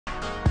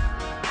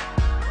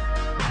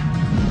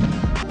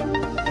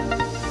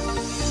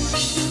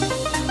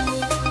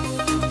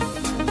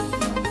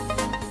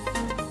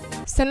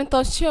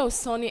Senator Sheu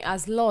Sanni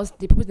has lost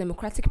the People's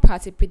Democratic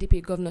Party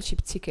 (PDP)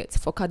 governorship ticket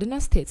for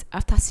Kaduna State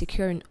after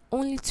securing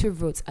only 2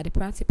 votes at the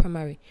party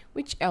primary,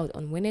 which held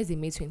on Wednesday,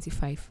 May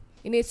 25.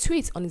 In a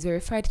tweet on his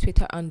verified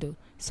Twitter handle,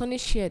 Sanni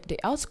shared the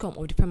outcome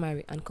of the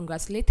primary and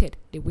congratulated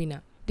the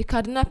winner. The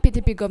Kaduna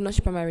PDP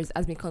governorship primaries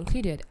has been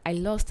concluded. I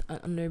lost and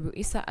Honorable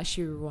Isah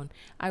Ashiru won.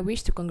 I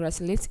wish to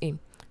congratulate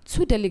him.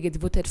 2 delegates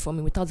voted for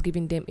me without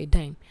giving them a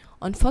dime.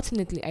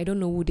 Unfortunately, I don't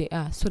know who they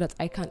are, so that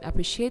I can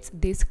appreciate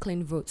this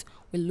clean vote.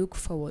 We look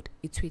forward,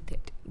 he tweeted.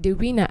 The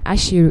winner,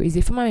 Ashiru, is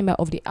a former member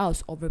of the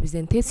House of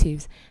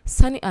Representatives.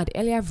 Sanni had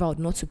earlier vowed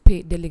not to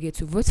pay delegates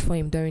to vote for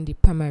him during the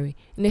primary.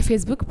 In a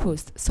Facebook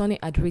post, Sanni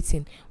had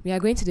written, "We are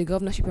going to the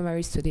governorship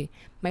primaries today.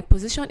 My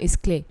position is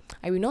clear.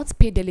 I will not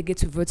pay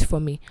delegates to vote for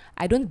me.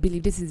 I don't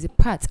believe this is a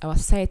path our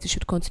society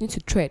should continue to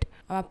tread.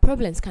 Our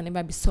problems can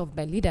never be solved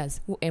by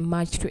leaders who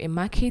emerge through a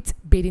market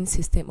bidding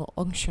system or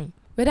auction.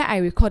 Whether I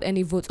record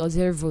any votes or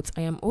 0 votes,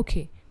 I am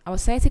okay. Our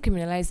society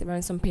criminalizes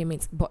ransom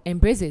payments but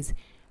embraces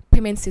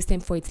payment system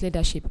for its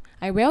leadership.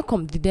 I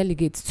welcome the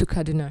delegates to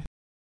Kaduna."